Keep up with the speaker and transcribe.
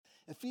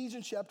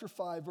Ephesians chapter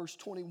 5, verse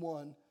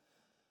 21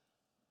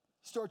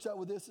 starts out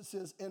with this. It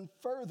says, and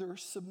further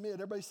submit.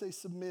 Everybody say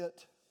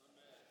submit.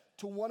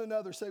 To one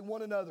another. Say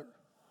one another.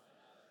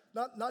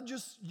 Not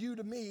just you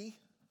to me,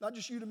 not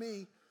just you to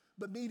me,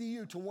 but me to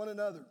you, to one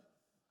another.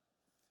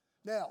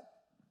 Now,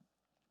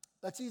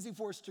 that's easy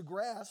for us to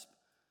grasp,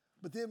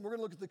 but then we're going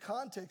to look at the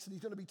context, and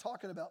he's going to be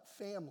talking about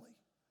family.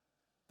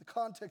 The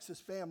context is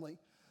family.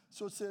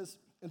 So it says,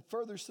 and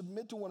further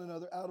submit to one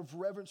another out of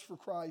reverence for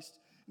Christ.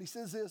 And he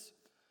says this,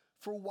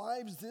 for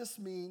wives, this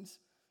means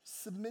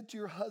submit to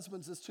your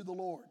husbands as to the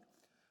Lord.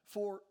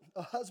 For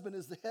a husband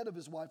is the head of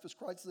his wife, as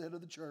Christ is the head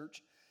of the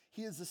church.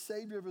 He is the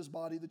Savior of his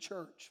body, the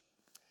church.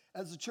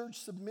 As the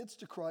church submits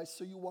to Christ,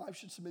 so you wives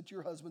should submit to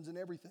your husbands in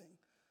everything.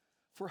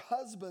 For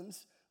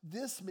husbands,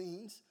 this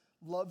means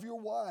love your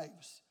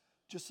wives,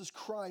 just as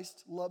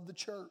Christ loved the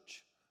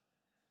church.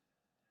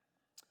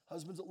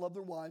 Husbands that love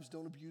their wives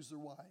don't abuse their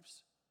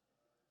wives.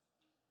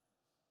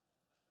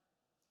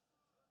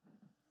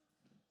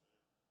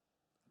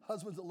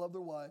 Husbands that love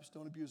their wives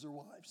don't abuse their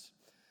wives.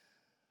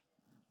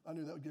 I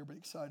knew that would get everybody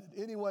excited.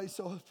 Anyway,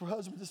 so for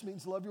husbands, this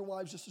means love your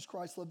wives just as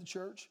Christ loved the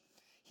church.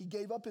 He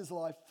gave up his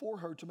life for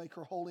her to make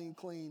her holy and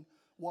clean,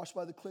 washed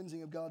by the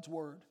cleansing of God's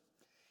word.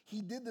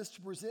 He did this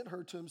to present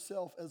her to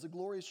himself as a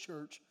glorious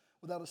church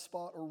without a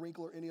spot or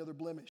wrinkle or any other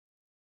blemish.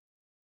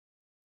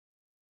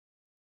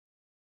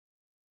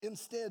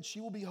 Instead, she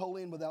will be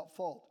holy and without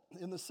fault.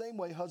 In the same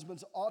way,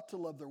 husbands ought to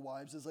love their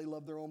wives as they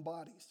love their own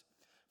bodies.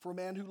 For a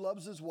man who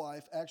loves his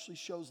wife actually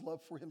shows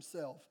love for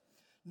himself.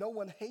 No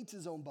one hates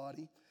his own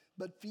body,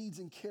 but feeds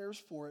and cares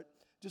for it,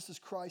 just as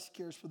Christ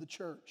cares for the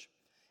church.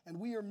 And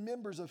we are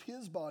members of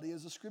his body,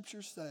 as the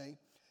scriptures say,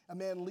 a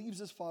man leaves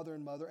his father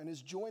and mother and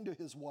is joined to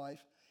his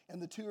wife,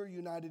 and the two are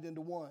united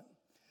into one.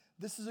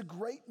 This is a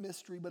great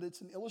mystery, but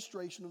it's an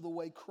illustration of the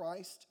way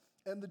Christ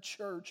and the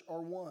church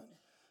are one.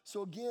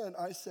 So again,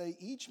 I say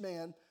each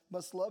man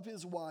must love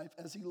his wife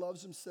as he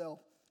loves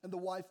himself, and the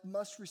wife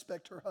must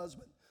respect her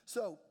husband.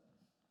 So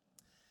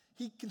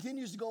he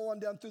continues to go on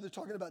down through the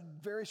talking about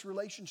various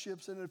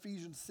relationships. And in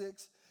Ephesians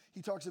 6,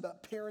 he talks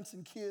about parents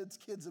and kids,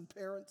 kids and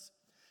parents.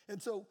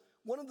 And so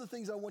one of the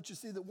things I want you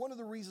to see, that one of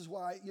the reasons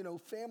why,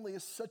 family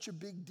is such a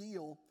big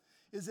deal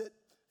is that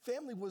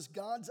family was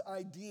God's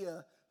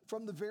idea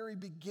from the very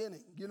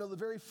beginning. The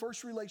very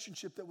first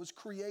relationship that was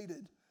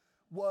created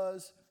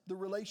was the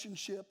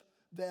relationship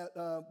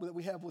that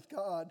we have with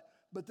God.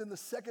 But then the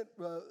second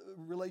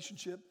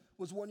relationship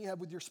was one you have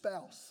with your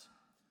spouse.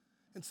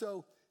 And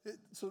so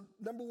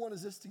number one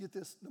is this, to get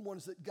this. Number one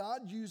is that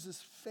God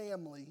uses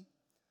family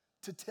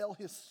to tell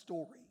his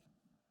story.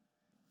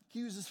 He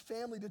uses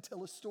family to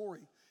tell a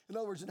story. In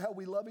other words, in how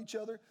we love each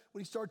other.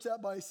 When he starts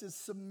out by, he says,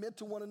 submit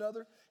to one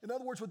another. In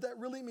other words, what that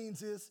really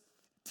means is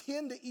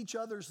tend to each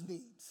other's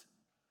needs.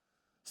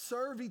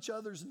 Serve each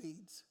other's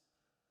needs.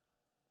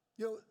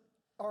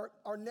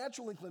 Our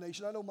natural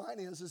inclination, I know mine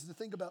is to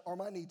think about, are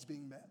my needs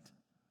being met?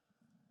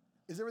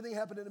 Is everything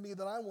happening to me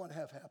that I want to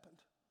have happened?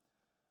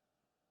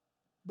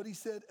 But he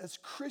said, as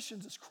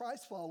Christians, as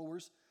Christ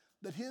followers,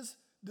 that his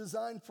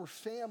design for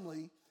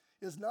family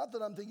is not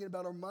that I'm thinking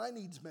about, are my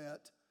needs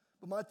met?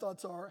 But my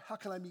thoughts are, how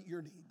can I meet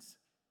your needs?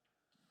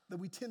 That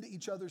we tend to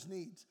each other's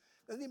needs.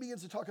 And then he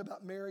begins to talk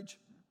about marriage.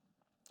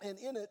 And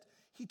in it,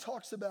 he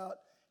talks about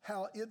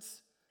how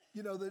it's,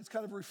 that it's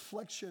kind of a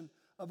reflection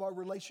of our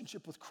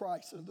relationship with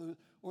Christ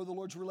or the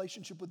Lord's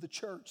relationship with the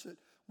church, that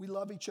we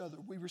love each other,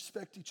 we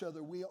respect each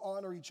other, we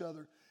honor each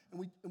other,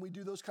 and we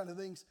do those kind of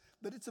things.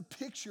 But it's a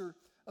picture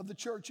of the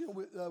church.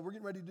 We're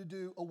getting ready to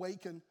do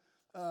Awaken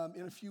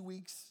in a few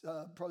weeks,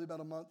 probably about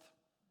a month.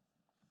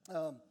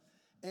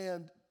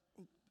 And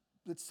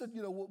it's,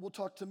 we'll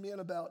talk to men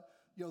about,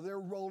 their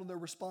role and their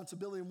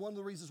responsibility. And one of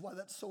the reasons why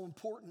that's so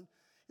important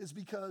is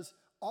because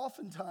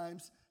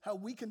oftentimes how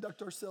we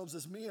conduct ourselves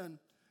as men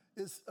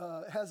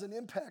has an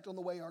impact on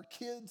the way our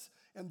kids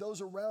and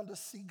those around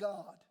us see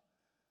God.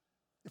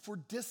 If we're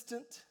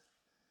distant,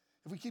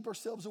 if we keep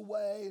ourselves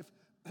away,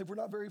 if we're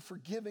not very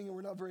forgiving and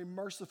we're not very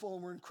merciful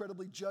and we're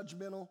incredibly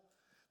judgmental,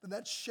 then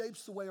that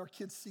shapes the way our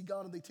kids see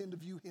God, and they tend to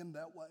view him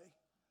that way.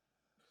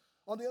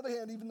 On the other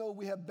hand, even though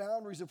we have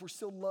boundaries, if we're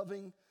still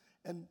loving,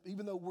 and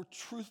even though we're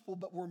truthful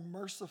but we're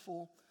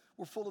merciful,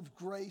 we're full of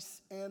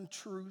grace and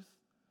truth,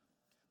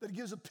 that it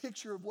gives a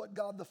picture of what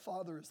God the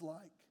Father is like.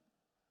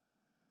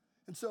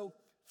 And so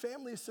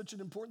family is such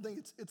an important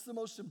thing. It's the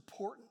most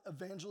important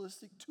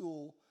evangelistic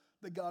tool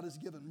that God has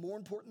given. More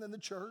important than the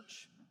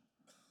church.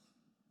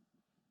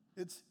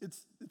 It's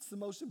the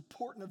most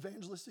important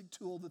evangelistic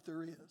tool that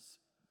there is.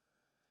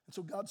 And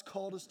so God's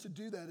called us to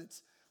do that.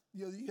 It's,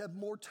 you have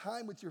more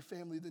time with your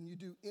family than you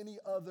do any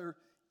other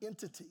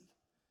entity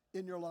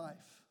in your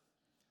life.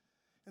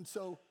 And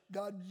so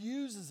God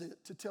uses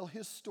it to tell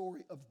his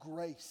story of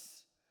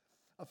grace,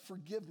 of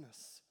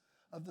forgiveness,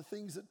 of the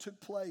things that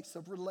took place,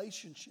 of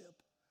relationship.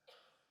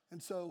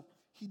 And so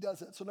he does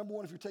that. So number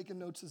one, if you're taking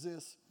notes,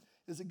 is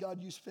that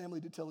God used family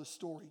to tell his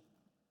story.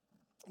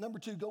 Number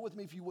two, go with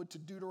me, if you would, to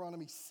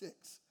Deuteronomy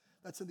 6.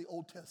 That's in the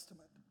Old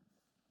Testament.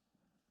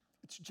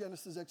 It's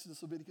Genesis,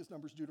 Exodus, Leviticus,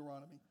 Numbers,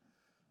 Deuteronomy.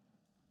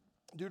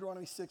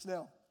 Deuteronomy 6.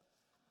 Now,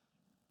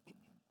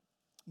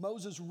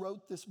 Moses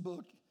wrote this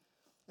book,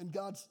 and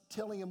God's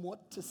telling him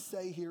what to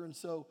say here. And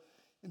so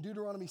in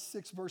Deuteronomy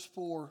 6, verse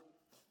 4,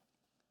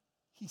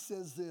 he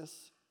says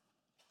this.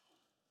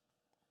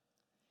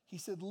 He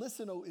said,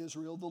 "Listen, O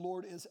Israel, the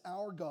Lord is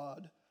our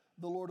God,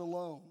 the Lord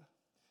alone.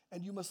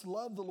 And you must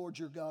love the Lord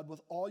your God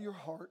with all your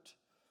heart,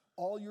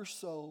 all your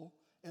soul,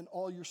 and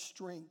all your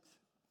strength.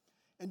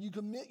 And you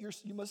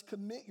must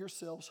commit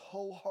yourselves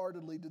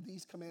wholeheartedly to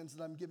these commands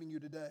that I'm giving you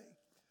today."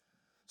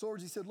 So in other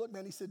words, he said, look,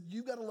 man, he said,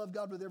 you got to love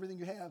God with everything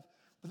you have.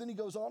 But then he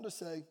goes on to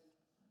say,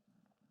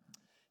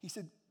 he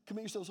said,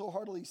 commit yourselves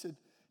wholeheartedly.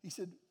 He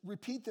said,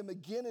 repeat them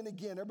again and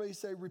again. Everybody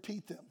say,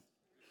 repeat them.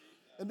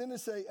 And then they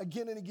say,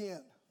 again and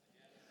again.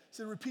 He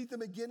said, repeat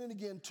them again and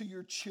again to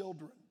your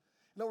children.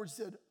 In other words,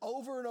 he said,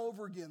 over and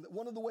over again, that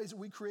one of the ways that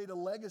we create a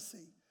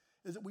legacy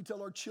is that we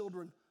tell our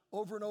children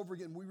over and over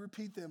again. We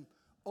repeat them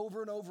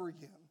over and over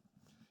again.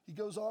 He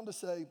goes on to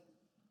say,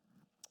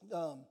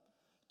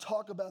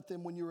 talk about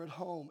them when you're at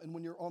home and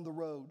when you're on the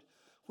road,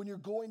 when you're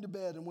going to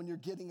bed and when you're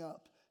getting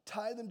up.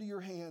 Tie them to your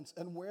hands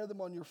and wear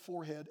them on your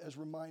forehead as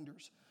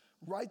reminders.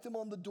 Write them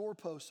on the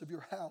doorposts of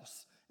your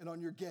house and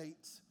on your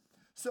gates.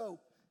 So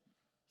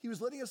he was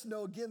letting us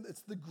know, again,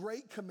 it's the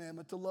great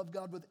commandment to love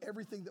God with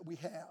everything that we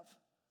have.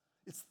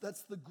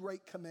 That's the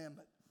great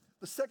commandment.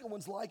 The second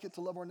one's like it,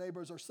 to love our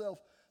neighbor as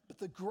ourselves. But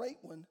the great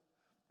one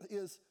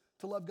is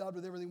to love God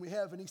with everything we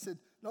have. And he said,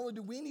 not only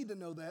do we need to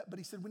know that, but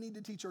he said we need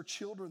to teach our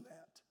children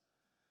that.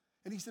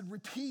 And he said,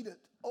 repeat it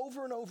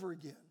over and over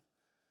again.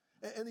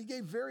 And he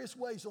gave various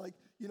ways, like,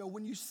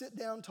 when you sit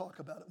down, talk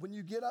about it. When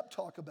you get up,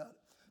 talk about it.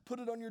 Put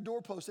it on your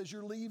doorpost as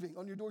you're leaving,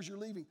 on your doors you're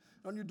leaving,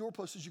 on your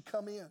doorpost as you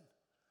come in.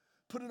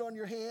 Put it on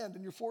your hand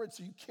and your forehead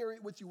so you carry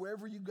it with you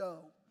wherever you go.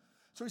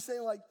 So he's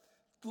saying, like,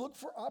 look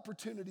for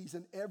opportunities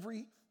in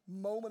every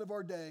moment of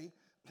our day,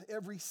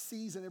 every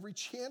season, every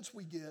chance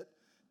we get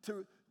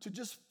to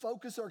just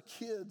focus our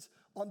kids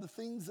on the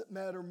things that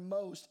matter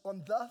most,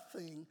 on the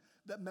thing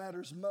that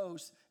matters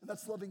most, and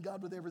that's loving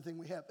God with everything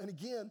we have. And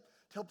again,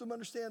 to help them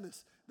understand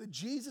this, that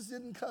Jesus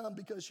didn't come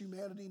because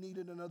humanity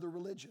needed another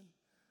religion.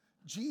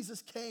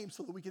 Jesus came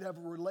so that we could have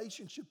a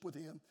relationship with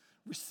him,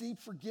 receive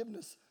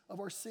forgiveness of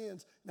our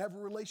sins, and have a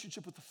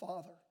relationship with the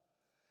Father.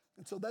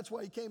 And so that's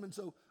why he came. And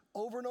so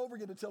over and over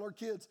again to tell our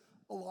kids,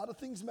 a lot of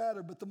things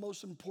matter, but the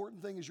most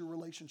important thing is your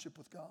relationship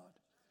with God.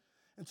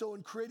 And so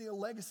in creating a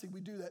legacy, we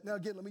do that. Now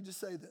again, let me just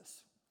say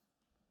this.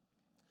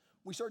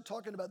 We start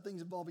talking about things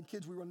involving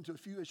kids, we run into a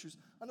few issues.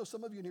 I know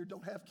some of you in here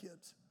don't have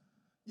kids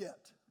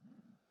yet.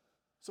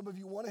 Some of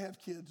you want to have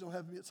kids, don't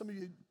have them yet. Some of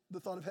you, the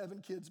thought of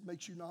having kids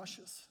makes you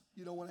nauseous.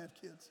 You don't want to have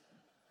kids.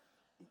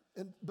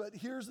 But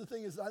here's the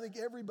thing is, I think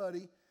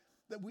everybody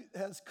that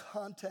has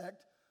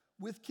contact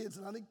with kids,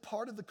 and I think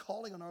part of the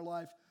calling on our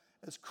life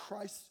as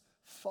Christ's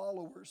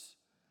followers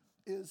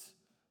is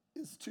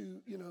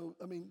to,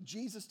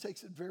 Jesus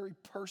takes it very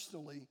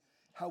personally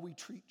how we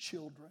treat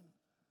children.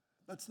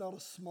 That's not a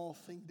small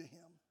thing to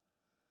him.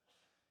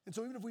 And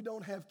so even if we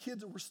don't have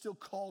kids, we're still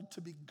called to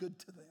be good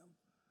to them.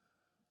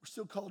 We're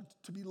still called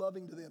to be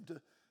loving to them,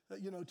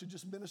 to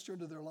just minister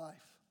into their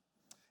life.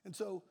 And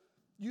so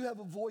you have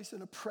a voice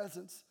and a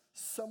presence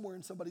somewhere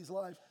in somebody's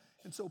life.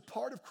 And so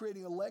part of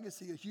creating a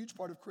legacy, a huge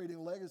part of creating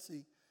a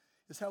legacy,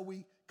 is how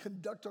we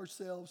conduct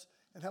ourselves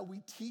and how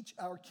we teach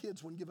our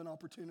kids when given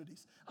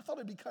opportunities. I thought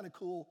it'd be kind of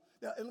cool.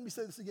 Now, and let me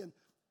say this again.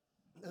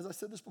 As I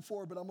said this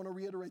before, but I'm going to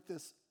reiterate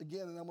this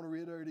again, and I'm going to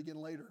reiterate it again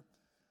later.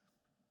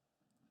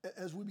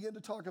 As we begin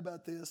to talk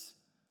about this,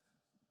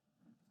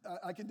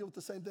 I can deal with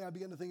the same thing. I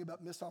begin to think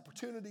about missed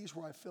opportunities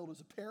where I failed as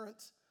a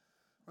parent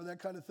or that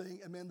kind of thing.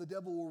 And man, the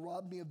devil will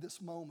rob me of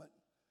this moment.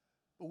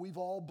 But we've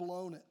all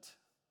blown it.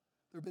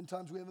 There have been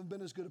times we haven't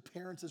been as good of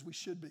parents as we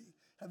should be,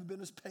 haven't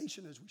been as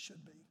patient as we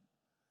should be.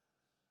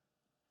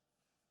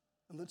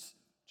 And let's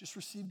just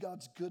receive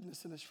God's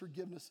goodness and his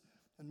forgiveness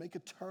and make a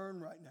turn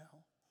right now.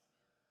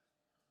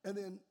 And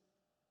then,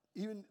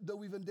 even though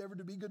we've endeavored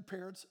to be good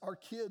parents, our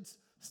kids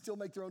still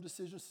make their own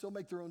decisions, still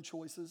make their own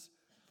choices.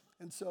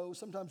 And so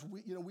sometimes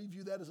we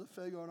view that as a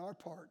failure on our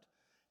part.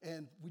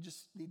 And we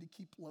just need to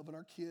keep loving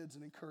our kids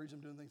and encourage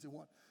them doing things they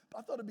want. But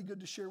I thought it'd be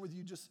good to share with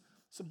you just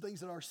some things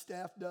that our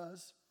staff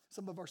does,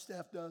 some of our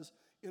staff does,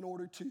 in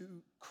order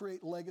to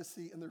create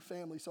legacy in their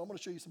family. So I'm going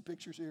to show you some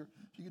pictures here.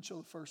 If you could show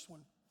the first one.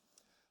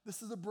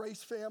 This is a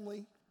Brace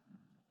family.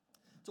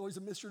 It's always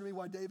a mystery to me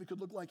why David could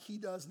look like he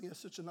does, and he has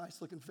such a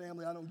nice-looking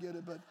family. I don't get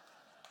it,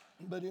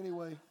 but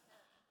anyway.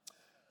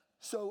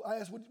 So I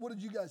asked, what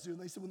did you guys do? And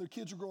they said when their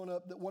kids were growing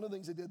up, that one of the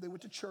things they did, they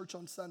went to church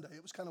on Sunday.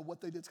 It was kind of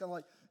what they did. It's kind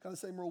of the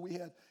same role we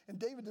had. And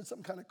David did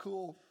something kind of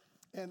cool,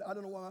 and I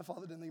don't know why my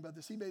father didn't think about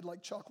this. He made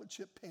like chocolate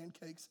chip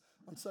pancakes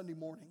on Sunday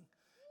morning.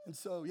 And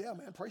so, yeah,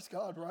 man, praise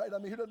God, right? I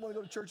mean, who doesn't want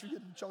to go to church and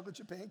get chocolate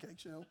chip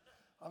pancakes,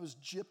 I was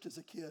gypped as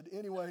a kid.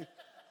 Anyway.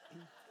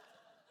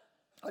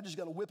 I just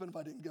got a whipping if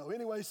I didn't go.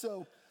 Anyway,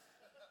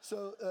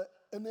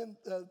 and then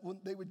when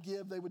they would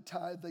give, they would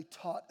tithe. They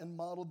taught and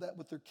modeled that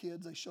with their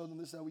kids. They showed them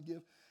this is how we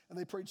give. And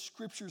they prayed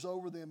scriptures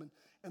over them,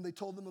 and they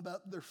told them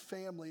about their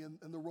family and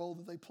the role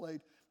that they played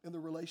in the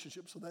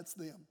relationship. So that's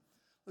them.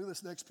 Look at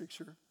this next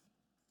picture.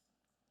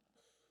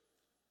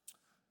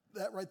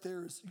 That right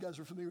there is, you guys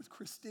are familiar with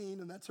Christine,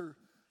 and that's her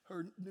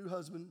new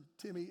husband,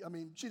 Timmy. I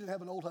mean, she didn't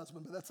have an old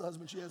husband, but that's the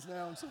husband she has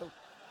now. And so,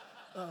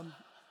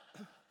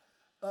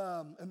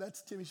 and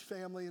that's Timmy's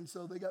family. And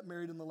so they got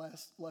married in the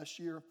last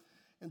year.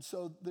 And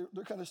so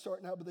they're kind of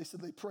starting out, but they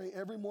said they pray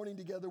every morning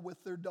together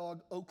with their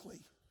dog,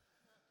 Oakley.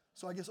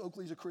 So I guess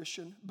Oakley's a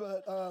Christian.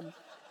 But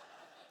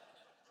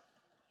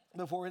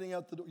before heading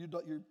out the door, your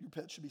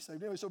pet should be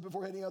saved. Anyway, so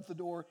before heading out the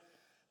door,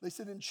 they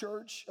sit in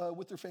church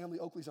with their family.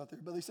 Oakley's out there.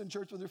 But they sit in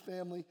church with their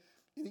family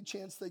any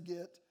chance they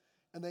get.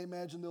 And they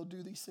imagine they'll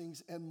do these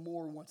things and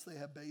more once they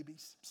have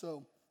babies.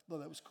 So I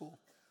thought that was cool.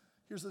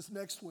 Here's this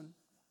next one.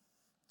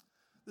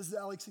 This is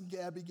Alex and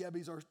Gabby.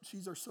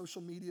 She's our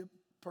social media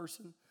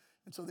person.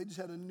 And so they just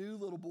had a new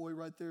little boy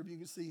right there, if you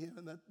can see him.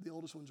 And the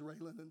oldest one's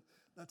Raylan, and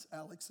that's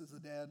Alex as the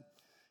dad.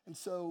 And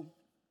so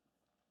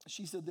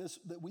she said this,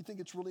 that we think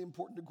it's really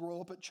important to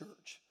grow up at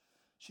church.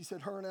 She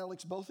said her and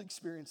Alex both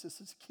experienced this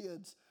as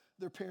kids.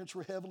 Their parents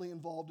were heavily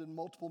involved in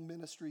multiple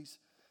ministries,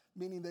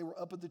 meaning they were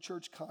up at the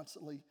church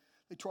constantly.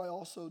 They try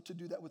also to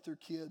do that with their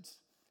kids.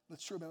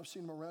 That's true, man. I've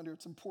seen them around here.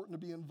 It's important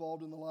to be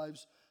involved in the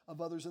lives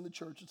of others in the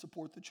church and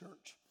support the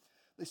church.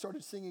 They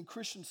started singing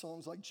Christian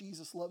songs like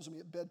Jesus Loves Me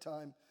at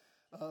bedtime.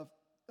 The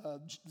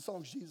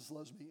songs Jesus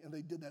Loves Me, and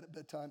they did that at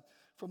bedtime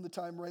from the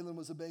time Raylan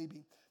was a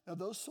baby. Now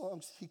those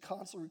songs he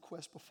constantly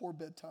requests before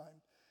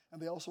bedtime,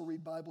 and they also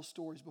read Bible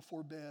stories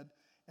before bed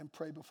and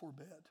pray before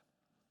bed.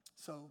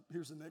 So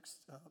here's the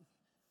next,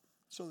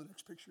 show the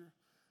next picture.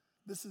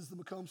 This is the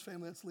McCombs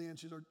family. That's Leanne.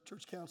 She's our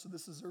church counselor.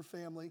 This is her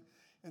family.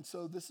 And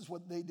so this is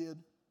what they did.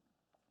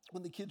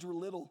 When the kids were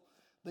little,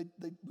 they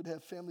would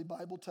have family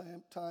Bible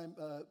time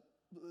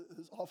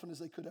as often as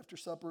they could after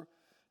supper.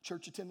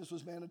 Church attendance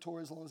was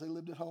mandatory as long as they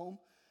lived at home.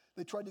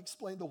 They tried to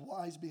explain the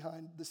whys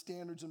behind the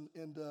standards and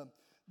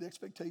the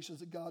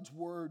expectations of God's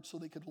word so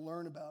they could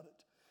learn about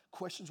it.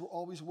 Questions were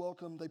always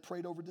welcome. They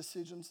prayed over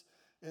decisions,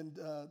 and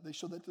they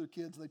showed that to their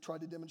kids. They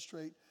tried to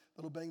demonstrate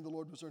that obeying the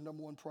Lord was their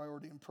number one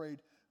priority and prayed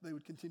they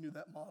would continue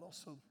that model.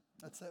 So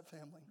that's that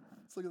family.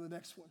 Let's look at the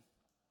next one.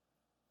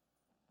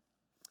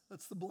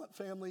 That's the Blunt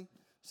family.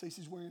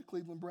 Stacey's wearing a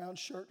Cleveland Browns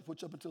shirt,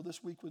 which up until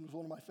this week was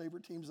one of my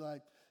favorite teams.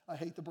 I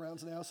hate the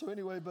Browns now. So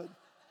anyway, but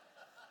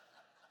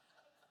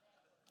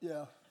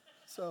yeah.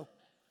 So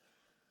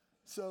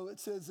it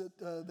says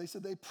that they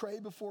said they pray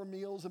before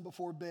meals and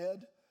before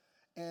bed,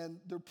 and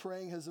their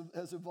praying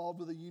has evolved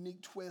with a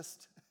unique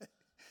twist.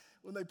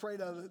 When they prayed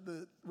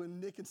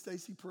when Nick and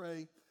Stacey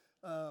pray,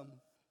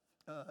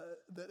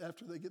 that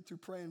after they get through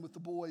praying with the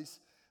boys,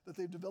 that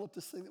they've developed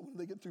this thing that when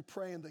they get through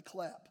praying, they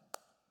clap.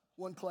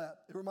 One clap.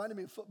 It reminded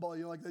me of football.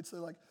 You know, like they'd say,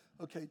 like,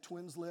 okay,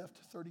 twins left,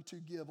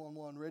 32 give on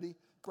one. Ready?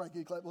 Break.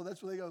 Clap. Well,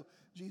 that's where they go.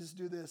 Jesus,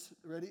 do this.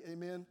 Ready?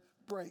 Amen.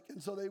 Break.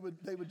 And so they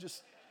would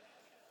just.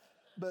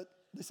 But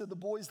they said the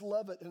boys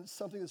love it, and it's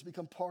something that's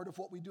become part of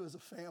what we do as a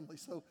family.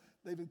 So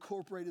they've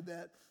incorporated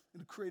that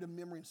and to create a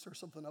memory and stir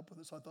something up with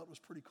it. So I thought it was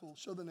pretty cool.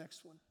 Show the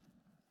next one.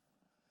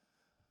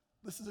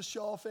 This is a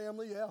Shaw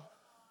family. Yeah.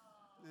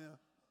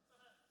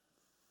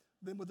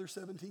 Them with their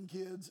 17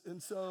 kids.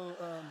 And so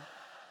I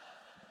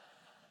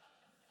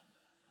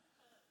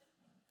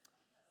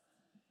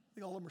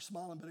think all of them are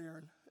smiling but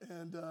Aaron.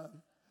 And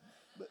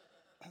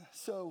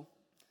so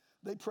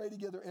they pray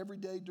together every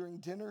day during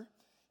dinner.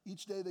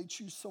 Each day they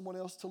choose someone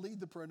else to lead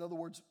the prayer. In other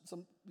words,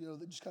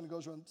 that just kind of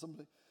goes around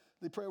somebody.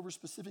 They pray over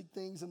specific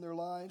things in their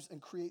lives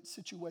and create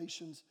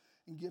situations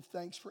and give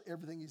thanks for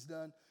everything he's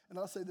done. And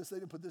I'll say this, they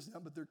didn't put this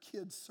down, but their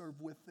kids serve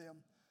with them.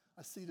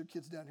 I see their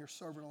kids down here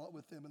serving a lot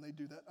with them, and they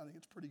do that. I think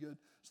it's pretty good.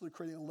 So they're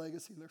creating a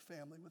legacy in their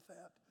family with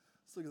that.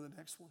 Let's look at the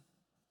next one.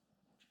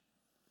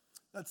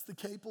 That's the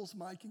Capels,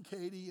 Mike and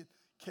Katie and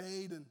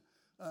Cade.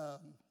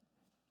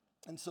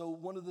 And so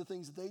one of the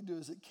things that they do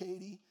is that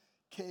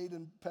Cade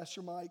and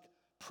Pastor Mike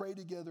pray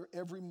together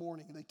every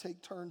morning. They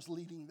take turns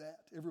leading that.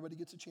 Everybody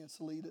gets a chance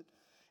to lead it.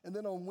 And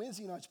then on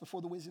Wednesday nights,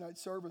 before the Wednesday night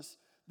service,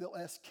 they'll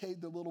ask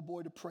Cade, the little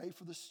boy, to pray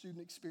for the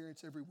student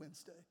experience every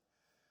Wednesday.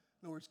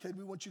 In other words, Cade,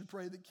 we want you to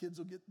pray that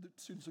the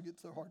students will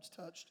get their hearts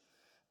touched.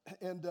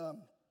 And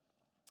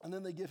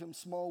then they give him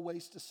small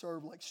ways to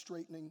serve, like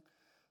straightening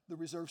the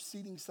reserved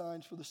seating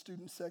signs for the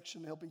student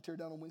section, helping tear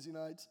down on Wednesday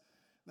nights,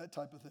 that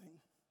type of thing.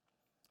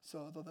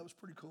 So I thought that was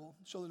pretty cool.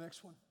 Show the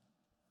next one.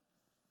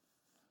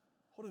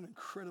 What an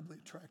incredibly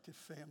attractive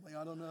family.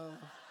 I don't know.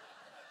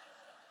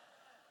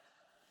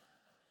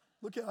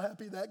 Look how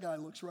happy that guy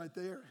looks right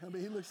there. I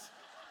mean, he's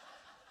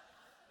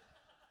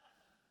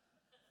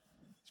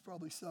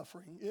probably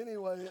suffering.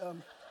 Anyway, yeah.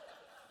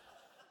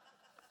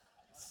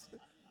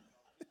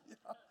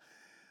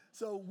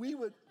 So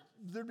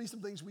there'd be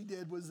some things we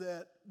did was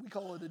that we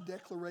call it a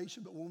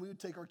declaration, but when we would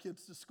take our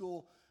kids to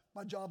school,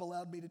 my job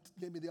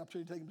gave me the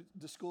opportunity to take them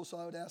to school, so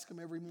I would ask them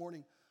every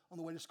morning on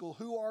the way to school,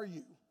 who are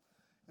you?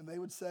 And they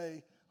would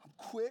say, I'm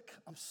quick,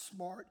 I'm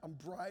smart, I'm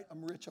bright,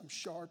 I'm rich, I'm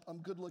sharp, I'm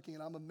good looking,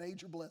 and I'm a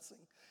major blessing.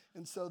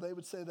 And so they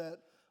would say that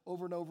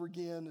over and over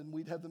again, and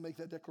we'd have them make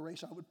that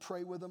declaration. I would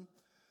pray with them.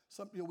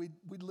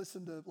 We'd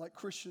listen to like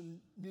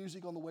Christian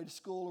music on the way to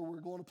school, or we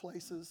were going to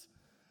places.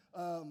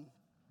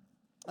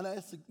 And I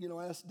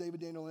asked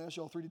David, Daniel, and I asked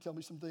y'all three to tell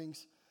me some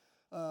things.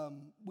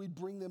 We'd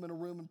bring them in a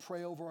room and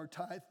pray over our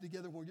tithe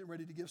together when we're getting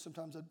ready to give.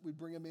 Sometimes we'd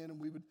bring them in and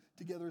we would,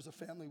 together as a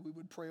family, we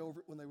would pray over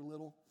it when they were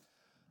little.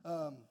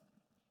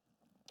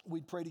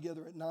 We'd pray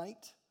together at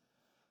night,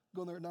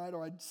 go in there at night,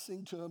 or I'd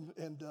sing to them,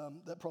 and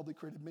that probably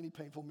created many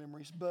painful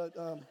memories. But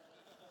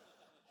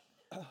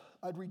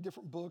I'd read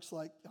different books,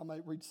 like I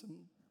might read some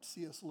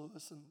C.S.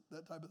 Lewis and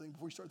that type of thing.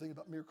 Before we start thinking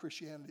about mere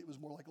Christianity, it was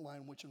more like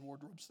Lion, Witch, and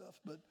Wardrobe stuff.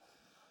 But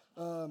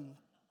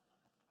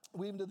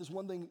we even did this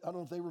one thing, I don't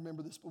know if they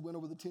remember this, but went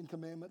over the Ten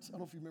Commandments. I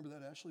don't know if you remember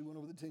that, Ashley, went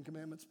over the Ten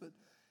Commandments. But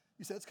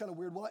you said it's kind of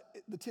weird. Well,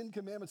 the Ten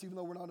Commandments, even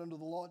though we're not under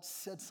the law, it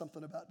said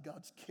something about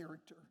God's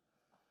character.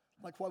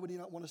 Like, why would he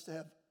not want us to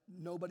have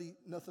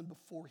nothing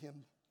before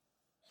him,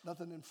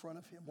 nothing in front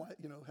of him? Why,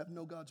 have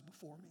no gods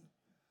before me?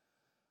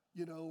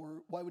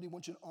 Or why would he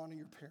want you to honor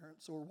your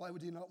parents? Or why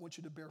would he not want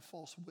you to bear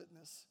false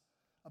witness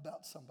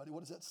about somebody? What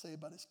does that say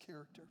about his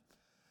character?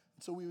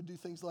 And so we would do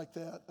things like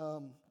that.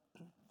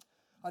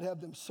 I'd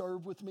have them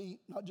serve with me,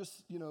 not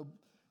just,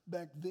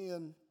 back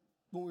then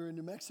when we were in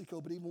New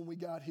Mexico, but even when we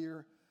got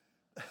here,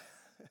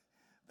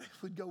 they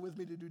would go with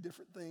me to do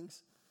different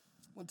things.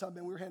 One time,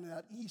 we were handing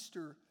out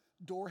Easter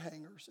door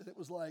hangers, and it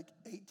was like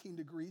 18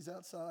 degrees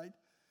outside.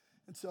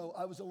 And so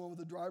I was the one with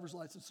the driver's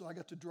license, so I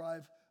got to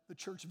drive the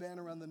church van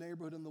around the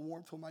neighborhood in the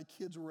warmth when my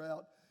kids were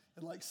out,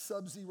 and like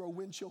sub-zero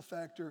wind chill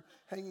factor,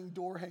 hanging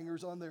door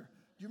hangers on there.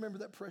 Do you remember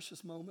that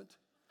precious moment?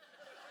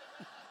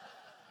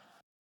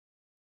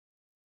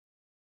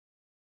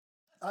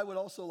 I would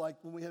also,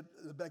 when we had,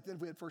 back then,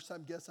 if we had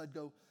first-time guests, I'd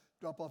go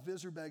drop off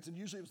visitor bags, and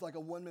usually it was like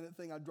a 1-minute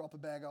thing. I'd drop a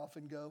bag off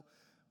and go.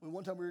 Well,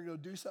 one time we were going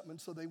to do something,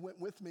 and so they went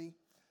with me,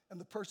 and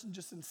the person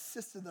just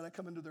insisted that I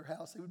come into their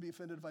house. They would be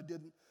offended if I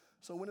didn't.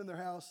 So I went in their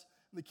house,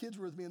 and the kids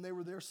were with me, and they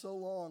were there so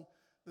long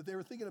that they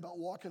were thinking about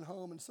walking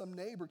home, and some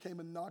neighbor came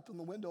and knocked on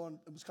the window, and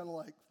it was kind of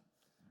like,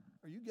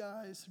 have you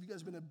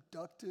guys been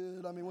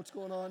abducted? I mean, what's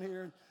going on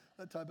here?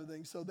 That type of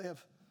thing. So they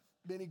have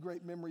many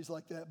great memories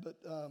like that,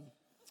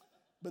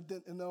 but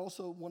then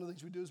also one of the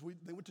things we do is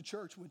they went to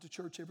church. We went to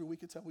church every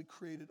week. It's how we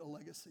created a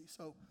legacy.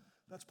 So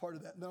that's part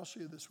of that. And I'll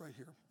show you this right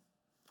here.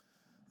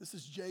 This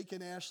is Jake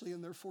and Ashley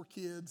and their 4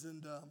 kids,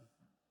 and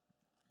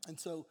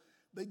so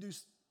they do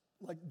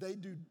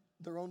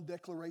their own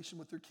declaration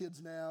with their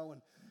kids now,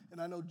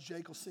 and I know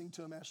Jake will sing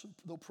to them. Ashley,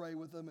 they'll pray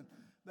with them and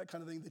that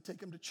kind of thing. They take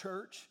them to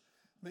church,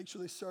 make sure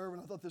they serve,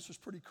 and I thought this was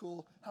pretty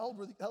cool. How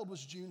old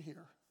was June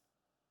here?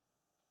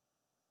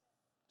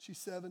 She's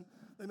 7.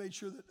 They made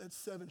sure that at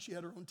 7 she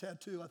had her own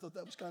tattoo. I thought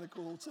that was kind of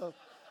cool. So,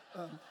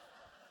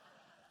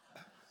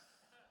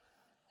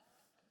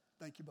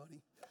 thank you,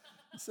 buddy.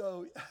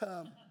 So,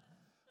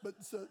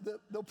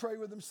 they'll pray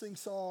with them, sing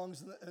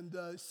songs, and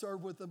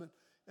serve with them,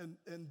 and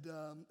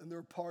they're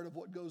a part of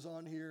what goes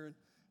on here,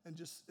 and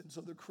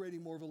so they're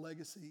creating more of a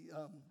legacy.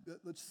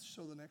 Let's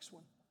show the next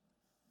one.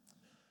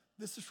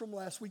 This is from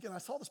last weekend. I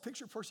saw this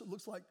picture at first. It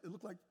looked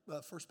like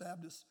First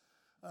Baptist.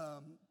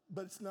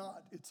 But it's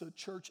not. It's a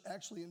church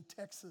actually in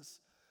Texas.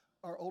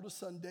 Our oldest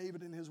son,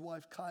 David, and his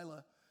wife,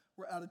 Kyla,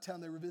 were out of town.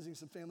 They were visiting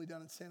some family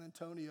down in San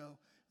Antonio.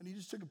 And he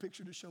just took a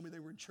picture to show me they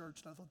were in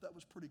church. And I thought that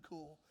was pretty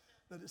cool.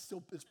 That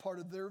it's part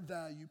of their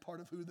value, part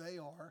of who they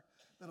are,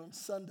 that on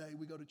Sunday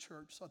we go to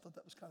church. So I thought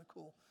that was kind of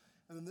cool.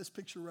 And then this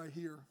picture right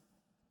here,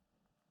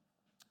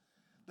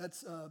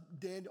 that's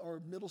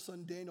our middle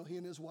son, Daniel. He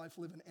and his wife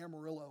live in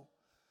Amarillo.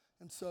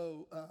 And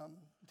so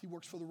he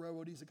works for the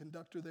railroad. He's a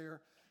conductor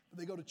there.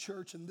 They go to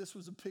church, and this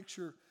was a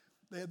picture.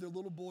 They had their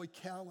little boy,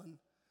 Callan.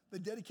 They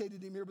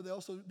dedicated him here, but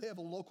they have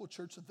a local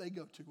church that they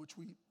go to, which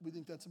we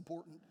think that's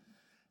important.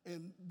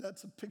 And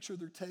that's a picture of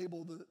their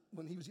table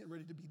when he was getting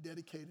ready to be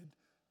dedicated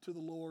to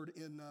the Lord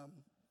in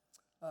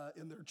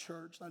their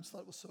church. And I just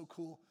thought it was so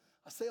cool.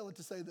 I say all that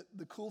to say that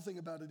the cool thing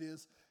about it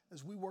is,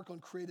 as we work on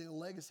creating a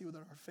legacy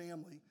within our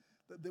family,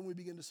 that then we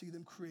begin to see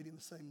them creating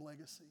the same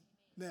legacy.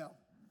 Now,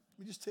 let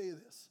me just tell you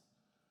this.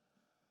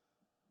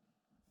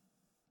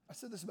 I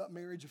said this about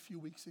marriage a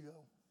few weeks ago,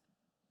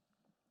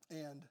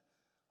 and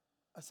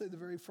I say the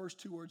very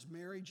first 2 words,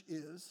 marriage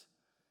is,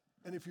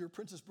 and if you're a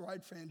Princess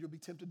Bride fan, you'll be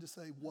tempted to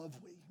say, love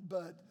we,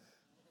 but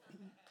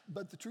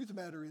the truth of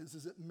the matter is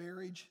that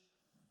marriage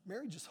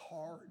is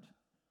hard.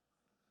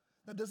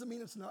 That doesn't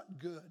mean it's not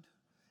good,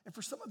 and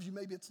for some of you,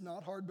 maybe it's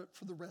not hard, but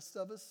for the rest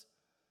of us,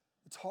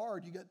 it's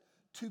hard. You got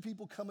 2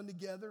 people coming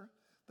together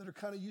that are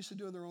kind of used to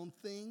doing their own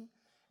thing,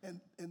 and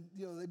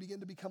they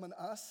begin to become an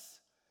us.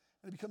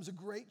 And it becomes a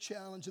great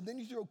challenge. And then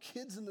you throw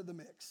kids into the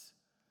mix.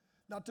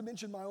 Not to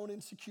mention my own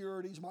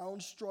insecurities, my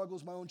own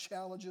struggles, my own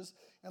challenges.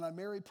 And I'm a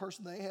married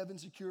person, they have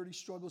insecurities,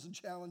 struggles, and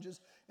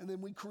challenges. And then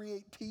we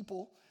create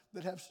people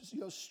that have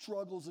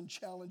struggles and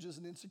challenges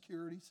and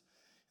insecurities.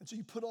 And so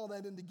you put all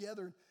that in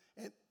together.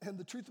 And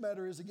the truth of the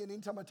matter is, again,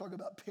 anytime I talk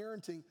about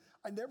parenting,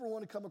 I never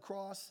want to come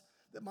across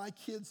that my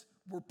kids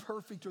were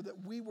perfect or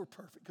that we were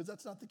perfect, because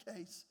that's not the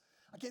case.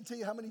 I can't tell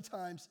you how many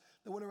times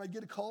that whenever I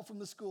get a call from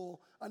the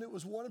school, I knew it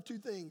was one of 2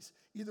 things.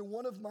 Either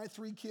one of my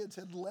 3 kids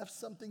had left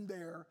something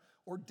there,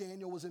 or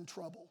Daniel was in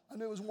trouble. I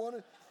knew it was one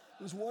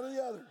or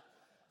the other.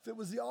 If it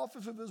was the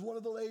office, if it was one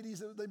of the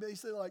ladies, they may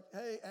say like,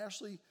 hey,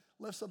 Ashley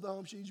left something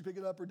home, she needs you to pick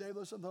it up, or Dave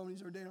left something home, he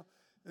needs her, Daniel.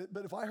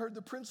 But if I heard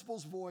the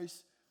principal's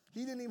voice,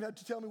 he didn't even have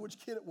to tell me which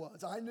kid it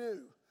was. I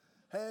knew,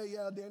 hey,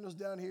 yeah, Daniel's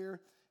down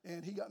here,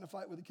 and he got in a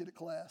fight with a kid at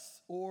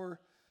class. Or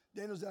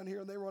Daniel's down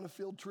here, and they were on a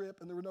field trip,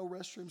 and there were no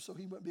restrooms, so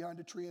he went behind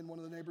a tree, and one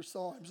of the neighbors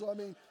saw him. So, I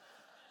mean,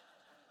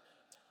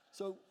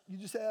 so you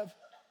just have,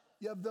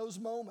 you have those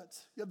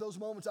moments. You have those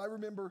moments. I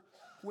remember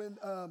when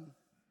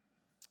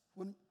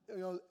you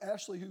know,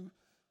 Ashley,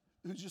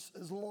 who's just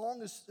as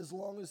long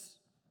as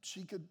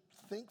she could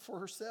think for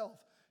herself,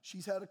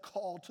 she's had a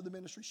call to the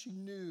ministry. She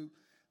knew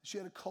she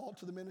had a call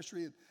to the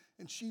ministry,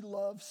 and she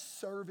loved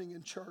serving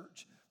in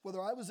church.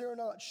 Whether I was there or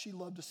not, she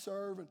loved to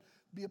serve and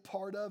be a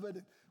part of it.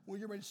 And when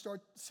you're ready to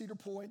start Cedar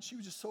Point, she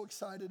was just so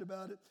excited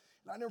about it.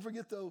 And I never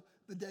forget, though,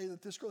 the day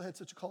that this girl had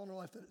such a call in her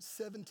life that at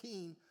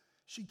 17,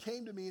 she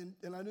came to me,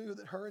 and I knew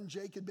that her and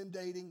Jake had been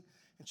dating.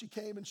 And she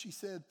came and she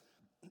said,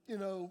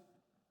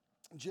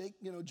 Jake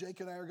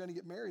and I are going to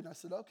get married. And I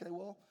said, okay,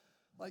 well,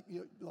 like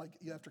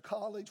after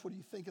college, what are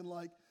you thinking,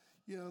 like,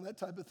 that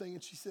type of thing?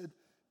 And she said,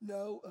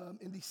 no,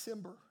 in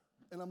December.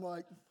 And I'm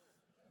like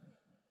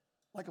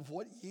of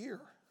what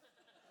year?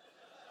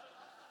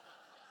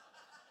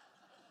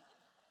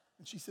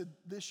 And she said,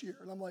 this year.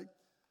 And I'm like,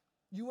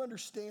 you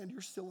understand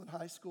you're still in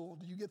high school.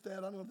 Do you get that?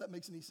 I don't know if that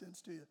makes any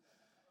sense to you.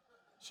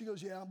 She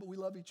goes, yeah, but we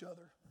love each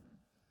other.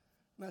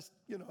 And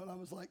and I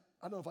was like,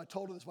 I don't know if I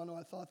told her this, but I know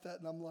I thought that.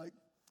 And I'm like,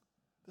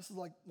 this is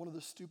like one of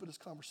the stupidest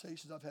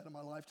conversations I've had in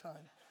my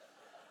lifetime.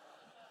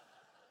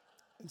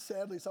 And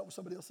sadly, it's not with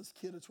somebody else's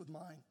kid, it's with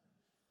mine.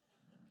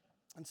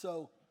 And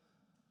so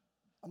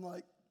I'm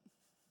like,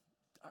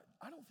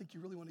 I don't think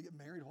you really want to get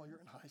married while you're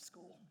in high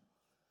school.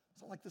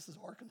 It's not like this is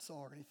Arkansas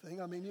or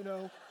anything. I mean,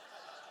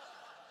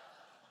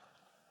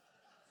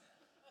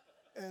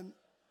 And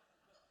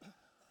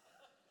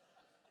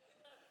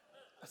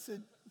I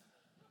said,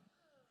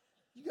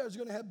 you guys are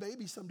going to have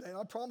babies someday. And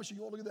I promise you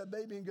won't look at that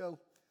baby and go,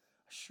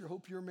 I sure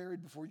hope you're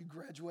married before you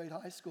graduate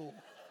high school.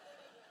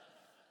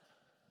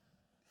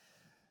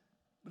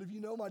 But if you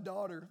know my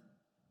daughter,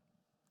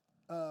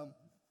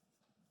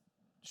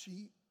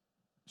 she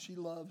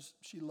loves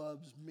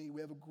me.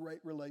 We have a great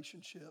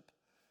relationship.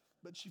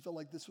 But she felt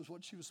like this was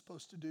what she was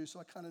supposed to do. So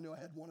I kind of knew I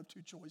had one of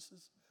two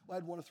choices. Well, I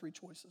had one of three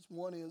choices.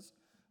 One is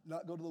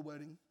not go to the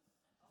wedding.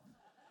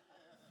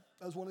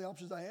 That was one of the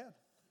options I had.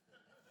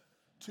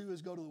 2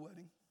 is go to the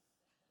wedding.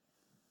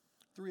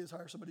 3 is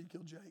hire somebody to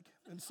kill Jake.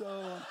 And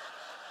so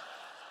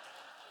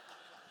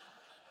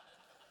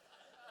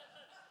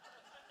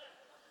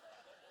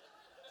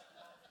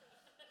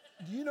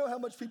do you know how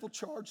much people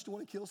charge to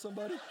want to kill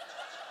somebody?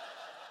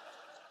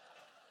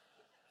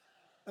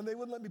 And they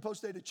wouldn't let me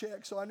post-date a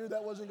check, so I knew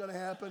that wasn't going to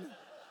happen.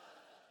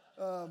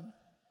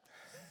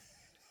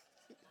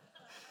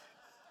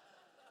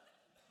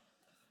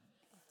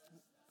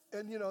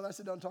 And I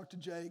sat down and talked to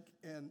Jake,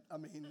 and I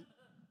mean,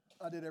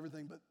 I did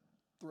everything but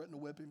threaten to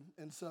whip him.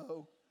 And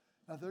so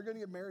now they're going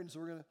to get married, and so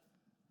we're going to,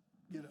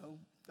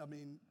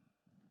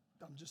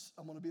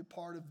 I'm going to be a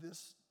part of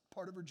this,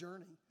 part of her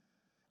journey.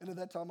 And at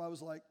that time, I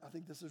was like, I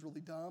think this is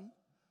really dumb.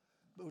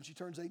 But when she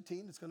turns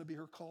 18, it's going to be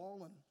her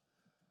call and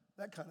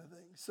that kind of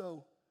thing.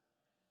 So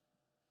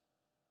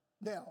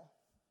now,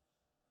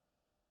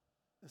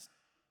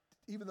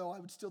 even though I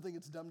would still think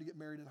it's dumb to get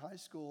married in high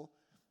school,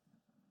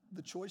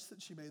 the choice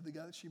that she made, the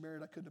guy that she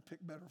married, I couldn't have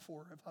picked better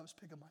for her if I was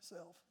picking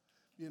myself.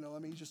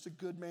 He's just a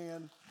good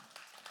man.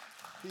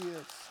 He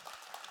is.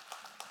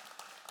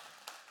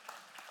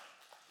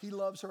 He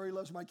loves her. He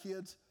loves my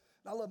kids.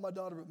 I love my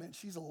daughter, but man,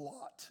 she's a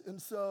lot.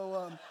 And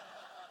so,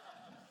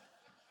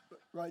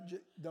 right,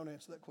 don't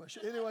answer that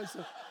question. Anyway,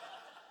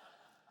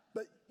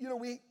 but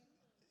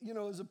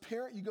as a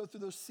parent, you go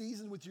through those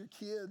seasons with your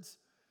kids,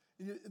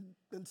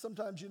 and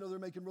sometimes, they're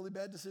making really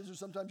bad decisions.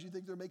 Sometimes you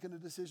think they're making a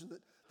decision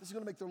that this is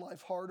going to make their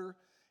life harder.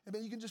 And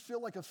man, you can just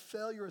feel like a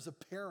failure as a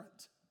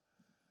parent.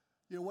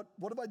 What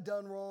have I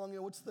done wrong?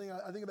 What's the thing?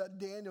 I think about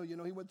Daniel.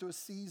 He went through a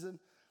season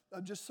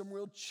of just some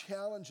real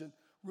challenge and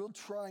real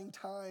trying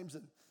times.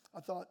 And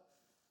I thought,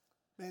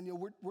 man,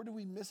 where do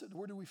we miss it?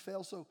 Where do we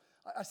fail? So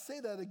I say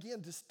that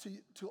again just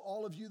to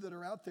all of you that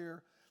are out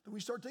there, that we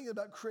start thinking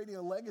about creating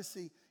a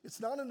legacy. It's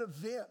not an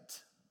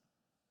event.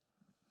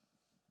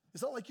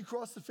 It's not like you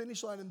cross the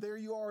finish line and there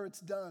you are, it's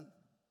done.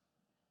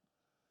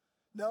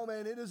 No,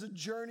 man, it is a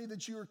journey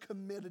that you are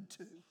committed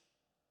to.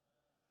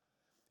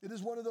 It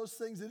is one of those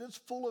things that is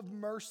full of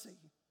mercy.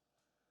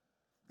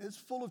 It's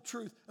full of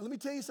truth. And let me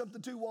tell you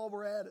something, too, while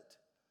we're at it.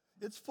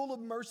 It's full of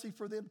mercy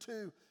for them,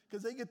 too,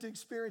 because they get to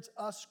experience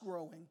us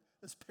growing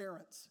as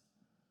parents.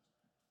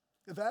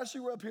 If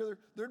Ashley were up here,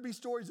 there'd be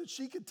stories that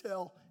she could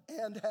tell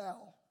and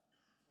how.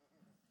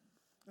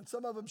 And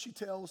some of them she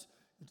tells,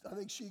 I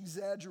think she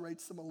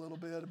exaggerates them a little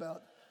bit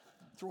about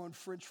throwing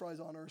French fries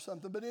on her or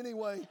something. But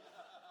anyway,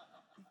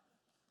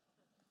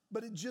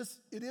 but it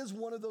is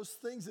one of those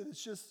things that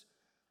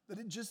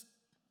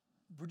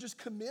we're just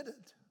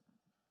committed.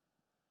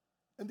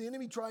 And the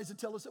enemy tries to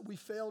tell us that we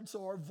failed,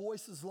 so our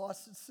voice has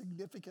lost its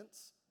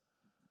significance.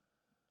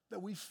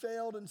 That we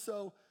failed, and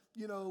so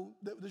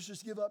let's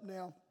just give up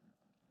now.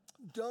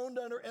 Don't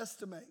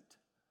underestimate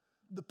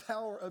the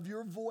power of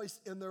your voice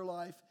in their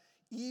life,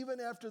 even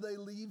after they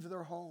leave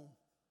their home.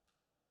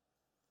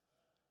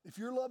 If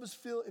your love is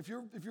filled, if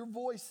your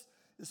voice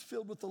is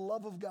filled with the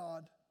love of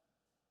God,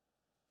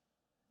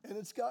 and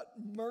it's got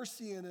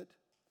mercy in it,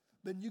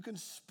 then you can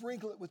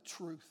sprinkle it with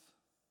truth.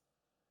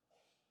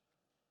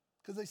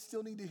 Because they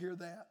still need to hear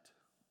that.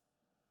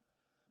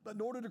 But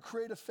in order to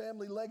create a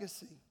family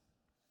legacy,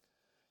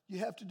 you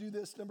have to do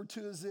this. Number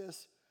 2 is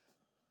this.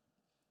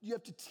 You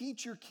have to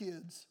teach your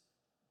kids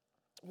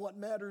what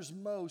matters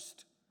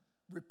most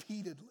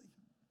repeatedly.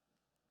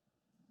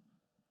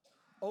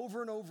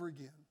 Over and over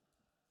again.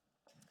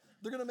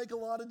 They're going to make a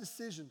lot of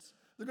decisions.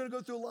 They're going to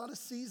go through a lot of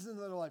seasons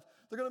in their life.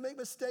 They're going to make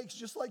mistakes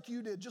just like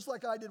you did, just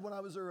like I did when I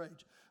was their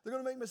age. They're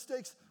going to make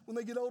mistakes when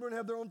they get older and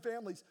have their own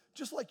families,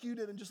 just like you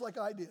did and just like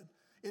I did,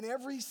 in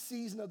every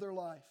season of their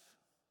life.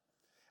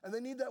 And they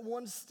need that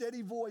one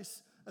steady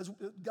voice, as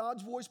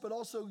God's voice, but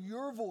also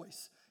your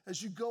voice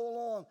as you go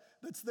along,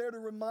 that's there to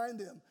remind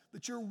them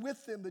that you're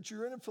with them, that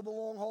you're in it for the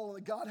long haul, and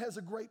that God has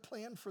a great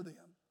plan for them.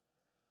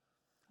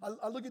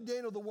 I look at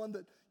Daniel, the one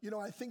that,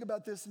 I think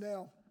about this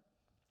now.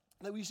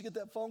 That we used to get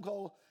that phone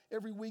call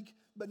every week,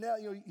 but now,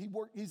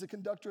 he's a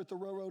conductor at the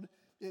railroad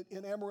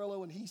in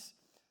Amarillo,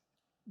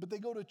 but they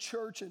go to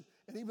church, and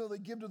even though they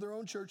give to their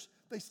own church,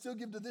 they still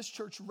give to this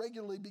church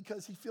regularly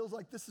because he feels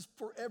like this is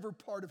forever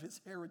part of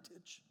his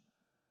heritage.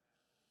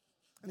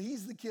 And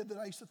he's the kid that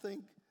I used to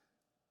think,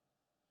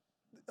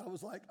 I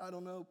was like, I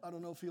don't know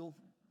if he'll,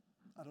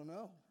 I don't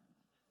know.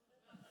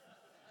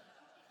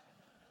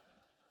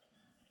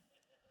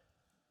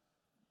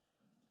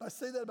 I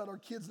say that about our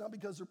kids, not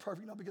because they're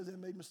perfect, not because they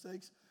made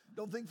mistakes.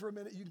 Don't think for a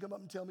minute you can come up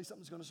and tell me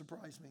something's going to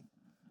surprise me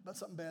about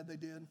something bad they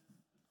did.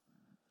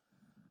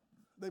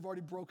 They've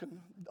already broken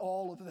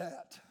all of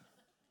that.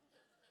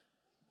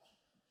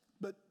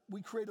 But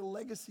we create a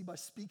legacy by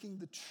speaking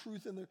the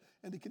truth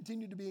and to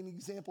continue to be an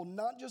example,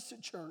 not just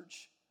at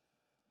church,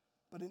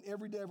 but in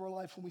every day of our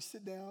life when we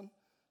sit down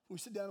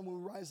and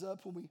when we rise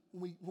up, when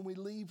we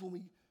leave,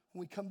 when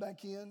we come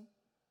back in,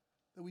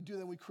 that we do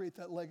that, we create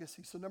that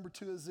legacy. So number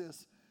 2 is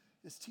this,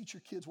 is teach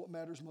your kids what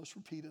matters most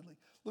repeatedly.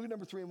 Look at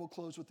number 3 and we'll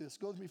close with this.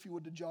 Go with me if you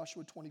would to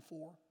Joshua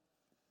 24.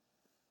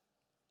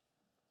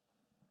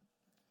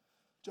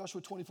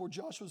 Joshua 24.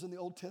 Joshua's in the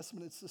Old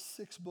Testament. It's the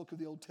 6th book of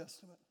the Old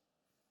Testament.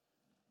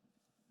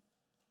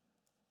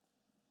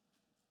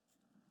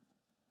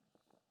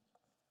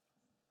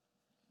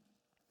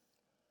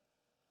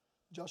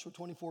 Joshua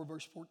 24,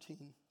 verse 14.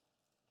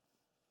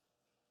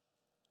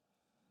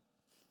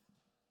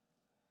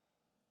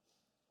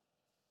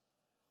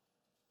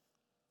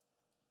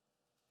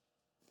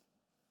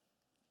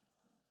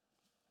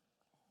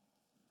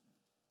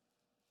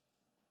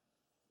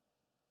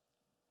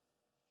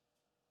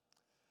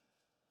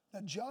 Now,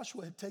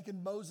 Joshua had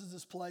taken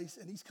Moses' place,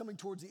 and he's coming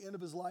towards the end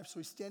of his life, so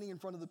he's standing in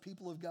front of the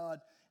people of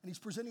God, and he's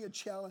presenting a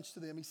challenge to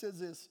them. He says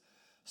this,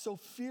 "So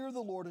fear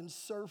the Lord and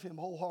serve him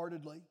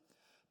wholeheartedly.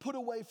 Put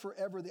away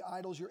forever the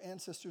idols your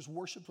ancestors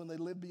worshipped when they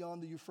lived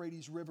beyond the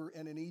Euphrates River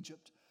and in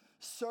Egypt.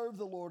 Serve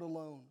the Lord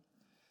alone.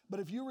 But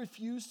if you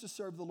refuse to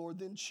serve the Lord,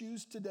 then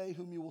choose today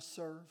whom you will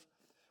serve.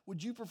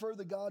 Would you prefer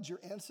the gods your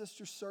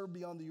ancestors served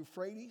beyond the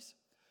Euphrates?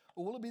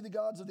 Or will it be the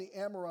gods of the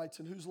Amorites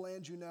in whose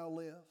land you now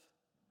live?"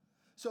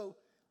 So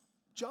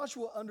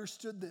Joshua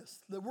understood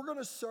this, that we're going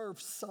to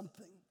serve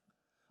something.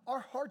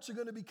 Our hearts are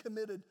going to be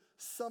committed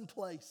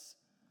someplace.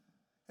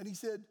 And he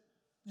said,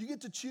 you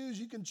get to choose.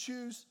 You can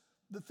choose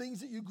the things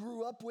that you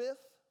grew up with.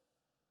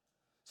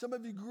 Some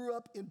of you grew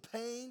up in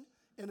pain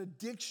and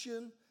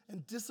addiction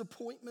and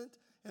disappointment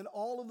and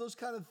all of those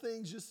kind of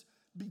things, just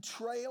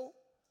betrayal.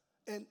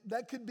 And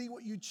that could be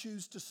what you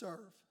choose to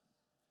serve.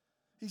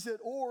 He said,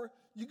 or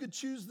you could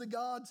choose the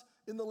gods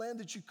in the land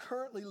that you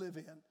currently live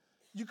in.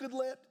 You could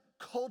let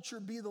culture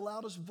be the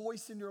loudest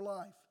voice in your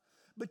life.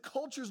 But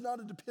culture is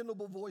not a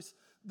dependable voice.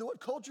 What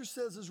culture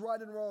says is right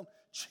and wrong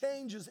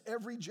changes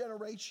every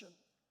generation.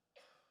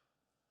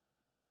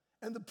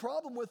 And the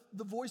problem with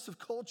the voice of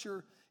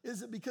culture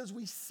is that because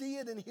we see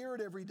it and hear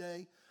it every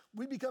day,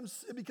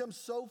 it becomes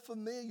so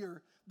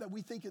familiar that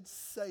we think it's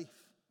safe,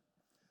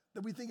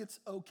 that we think it's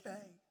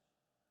okay.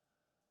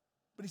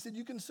 But he said,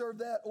 you can serve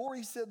that. Or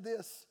he said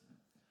this.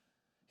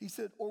 He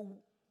said, or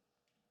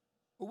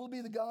will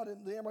be the God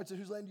in the Amorites in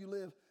whose land you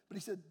live. But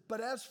he said,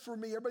 but as for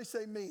me, everybody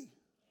say me.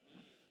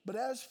 But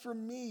as for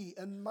me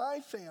and my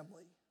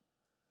family,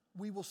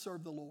 we will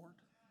serve the Lord.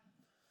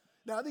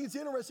 Now, I think it's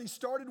interesting. He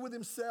started with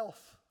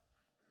himself.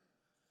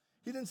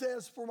 He didn't say,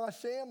 as for my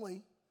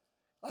family.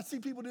 I see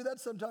people do that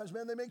sometimes,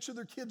 man. They make sure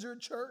their kids are at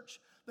church.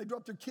 They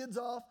drop their kids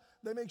off.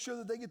 They make sure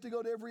that they get to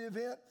go to every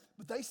event,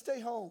 but they stay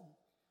home.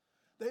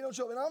 They don't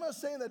show up. And I'm not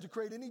saying that to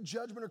create any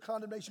judgment or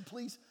condemnation.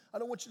 Please, I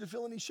don't want you to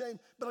feel any shame,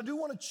 but I do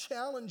want to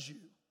challenge you.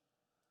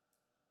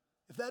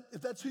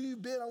 If that's who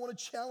you've been, I want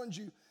to challenge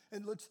you.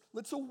 And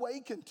let's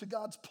awaken to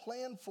God's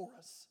plan for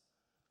us.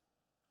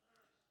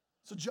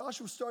 So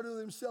Joshua started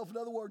with himself. In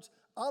other words,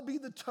 I'll be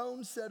the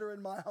tone setter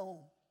in my home.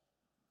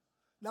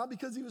 Not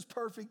because he was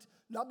perfect,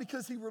 not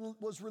because he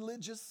was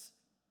religious,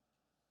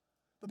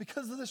 but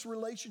because of this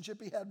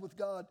relationship he had with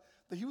God,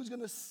 that he was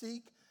going to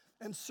seek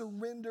and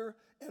surrender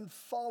and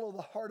follow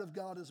the heart of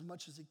God as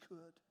much as he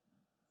could.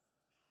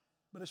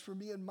 But as for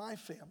me and my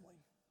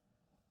family,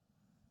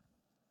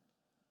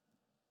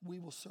 we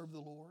will serve the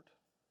Lord.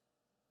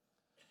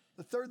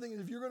 The third thing is,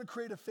 if you're going to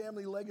create a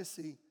family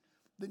legacy,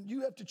 then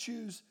you have to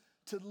choose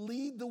to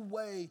lead the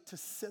way to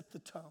set the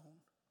tone.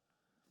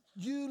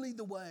 You lead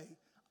the way.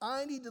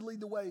 I need to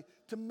lead the way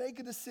to make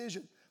a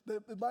decision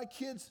that my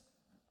kids,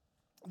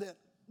 that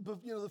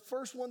the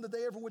first one that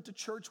they ever went to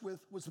church with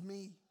was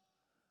me.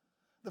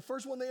 The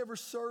first one they ever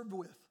served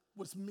with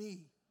was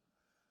me.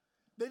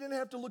 They didn't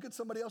have to look at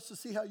somebody else to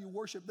see how you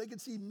worship. They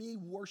could see me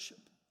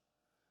worship.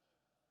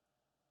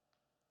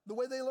 The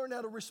way they learned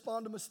how to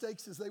respond to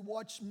mistakes is they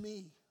watched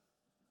me.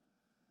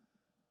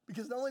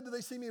 Because not only did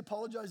they see me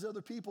apologize to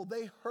other people,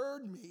 they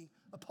heard me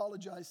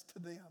apologize to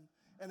them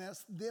and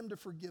ask them to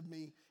forgive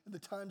me in the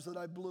times that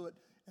I blew it.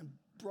 And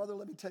brother,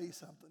 let me tell you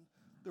something.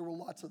 There were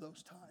lots of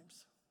those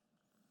times.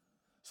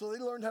 So they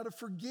learned how to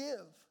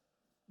forgive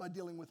by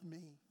dealing with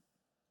me.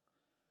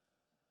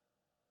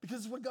 Because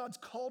it's what God's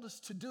called us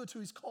to do. It's who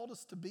he's called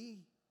us to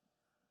be.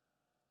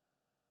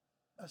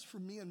 As for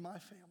me and my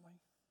family.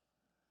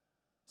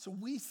 So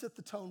we set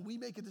the tone. We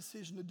make a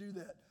decision to do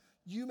that.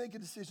 You make a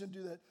decision to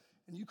do that.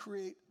 And you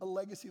create a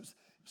legacy. It was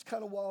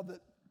kind of wild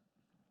that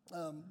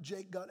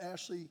Jake got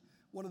Ashley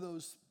one of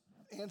those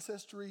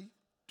Ancestry,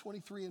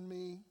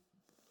 23andMe,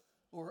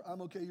 or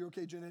I'm okay, you're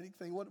okay genetic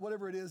thing,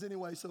 whatever it is.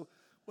 Anyway, so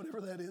whatever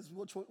that is,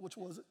 which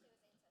was it?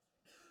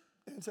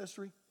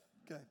 Ancestry?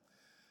 Okay.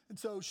 And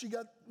so she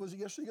got, was it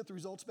yesterday, got the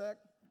results back?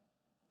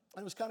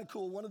 And it was kind of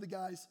cool. One of the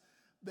guys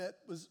that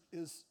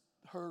is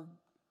her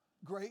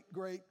great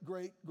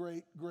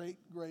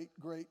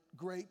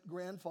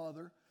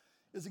grandfather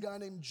is a guy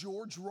named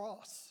George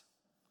Ross.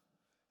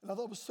 And I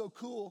thought it was so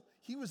cool.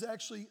 He was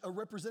actually a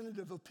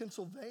representative of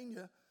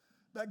Pennsylvania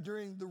back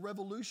during the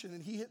Revolution,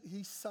 and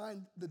he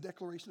signed the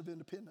Declaration of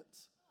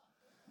Independence.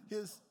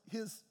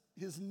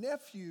 His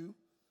nephew,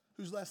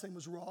 whose last name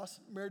was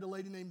Ross, married a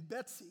lady named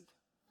Betsy,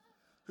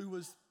 who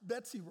was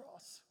Betsy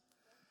Ross.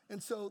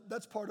 And so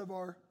that's part of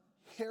our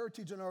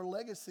heritage and our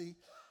legacy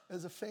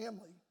as a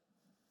family.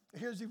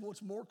 Here's even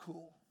what's more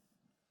cool.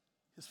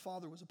 His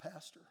father was a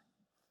pastor.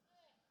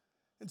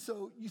 And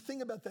so you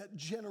think about that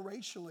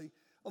generationally.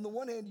 On the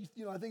one hand,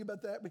 I think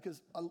about that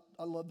because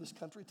I love this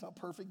country. It's not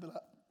perfect,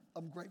 but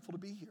I'm grateful to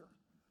be here.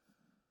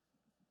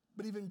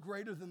 But even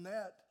greater than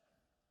that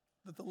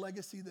the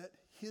legacy that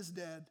his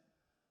dad,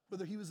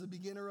 whether he was the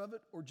beginner of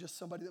it or just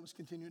somebody that was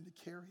continuing to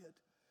carry it,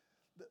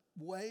 that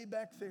way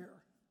back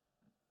there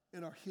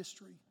in our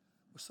history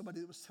was somebody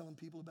that was telling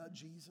people about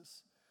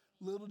Jesus.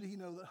 Little did he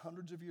know that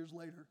hundreds of years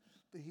later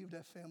that he would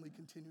have family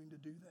continuing to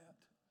do that.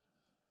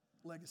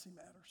 Legacy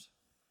matters.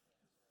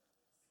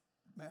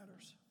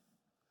 Matters.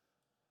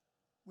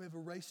 We have a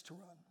race to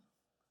run.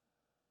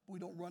 But we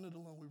don't run it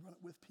alone. We run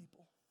it with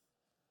people.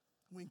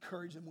 We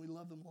encourage them. We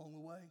love them along the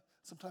way.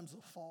 Sometimes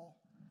they'll fall.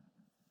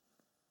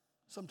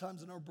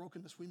 Sometimes in our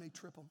brokenness, we may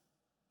trip them.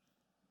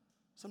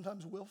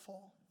 Sometimes we'll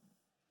fall.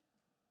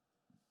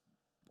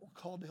 But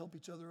we're called to help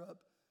each other up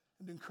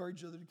and to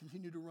encourage each other to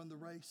continue to run the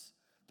race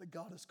that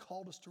God has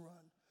called us to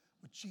run,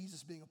 with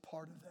Jesus being a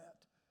part of that.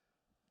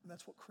 And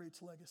that's what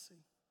creates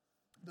legacy.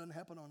 It doesn't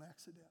happen on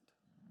accident.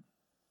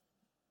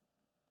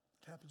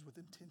 It happens with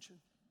intention.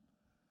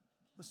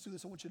 Let's do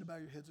this. I want you to bow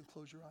your heads and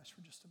close your eyes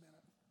for just a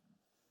minute.